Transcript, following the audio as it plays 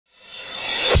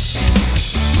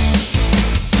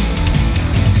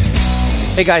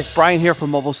Hey guys, Brian here from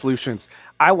Mobile Solutions.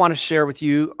 I want to share with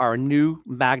you our new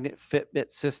magnet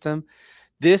Fitbit system.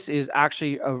 This is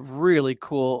actually a really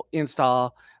cool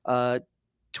install uh,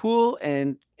 tool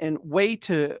and way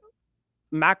to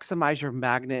maximize your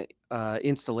magnet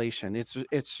installation. It's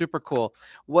super cool.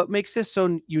 What makes this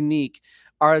so unique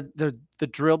are the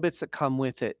drill bits that come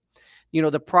with it. You know,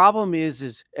 the problem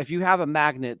is if you have a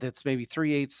magnet that's maybe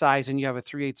 3/8 size and you have a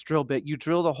 3/8 drill bit, you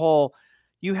drill the hole,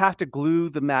 you have to glue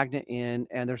the magnet in,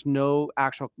 and there's no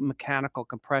actual mechanical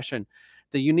compression.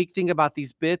 The unique thing about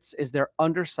these bits is they're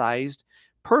undersized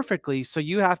perfectly, so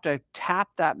you have to tap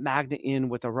that magnet in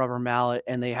with a rubber mallet,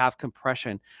 and they have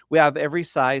compression. We have every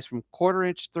size from 1/4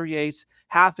 inch, 3/8,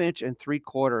 1/2 inch, and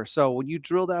 3/4. So when you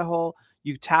drill that hole,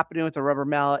 you tap it in with a rubber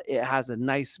mallet. It has a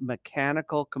nice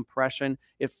mechanical compression.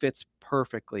 It fits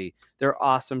perfectly. They're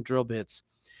awesome drill bits.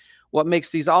 What makes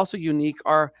these also unique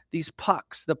are these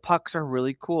pucks. The pucks are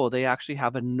really cool. They actually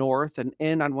have a north and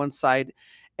in on one side,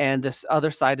 and this other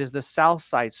side is the south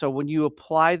side. So when you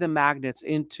apply the magnets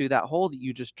into that hole that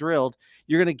you just drilled,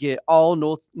 you're going to get all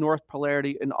north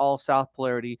polarity and all south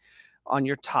polarity on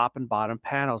your top and bottom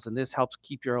panels, and this helps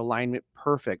keep your alignment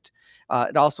perfect.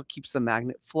 It also keeps the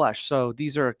magnet flush. So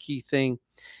these are a key thing.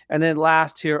 And then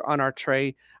last here on our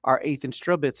tray, our 1/8 inch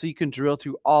drill bit. So you can drill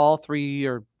through all 3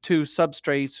 or 2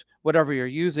 substrates, whatever you're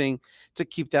using, to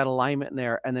keep that alignment in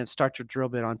there, and then start your drill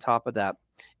bit on top of that.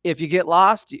 If you get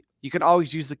lost, you can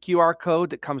always use the QR code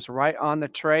that comes right on the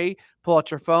tray. Pull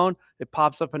out your phone, it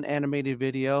pops up an animated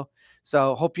video.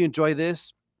 So hope you enjoy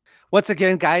this. Once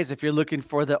again, guys, if you're looking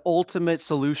for the ultimate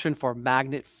solution for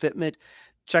magnet fitment,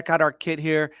 check out our kit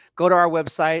here. Go to our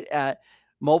website at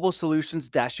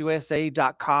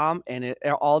mobilesolutions-usa.com, and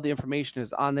all the information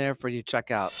is on there for you to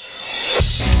check out.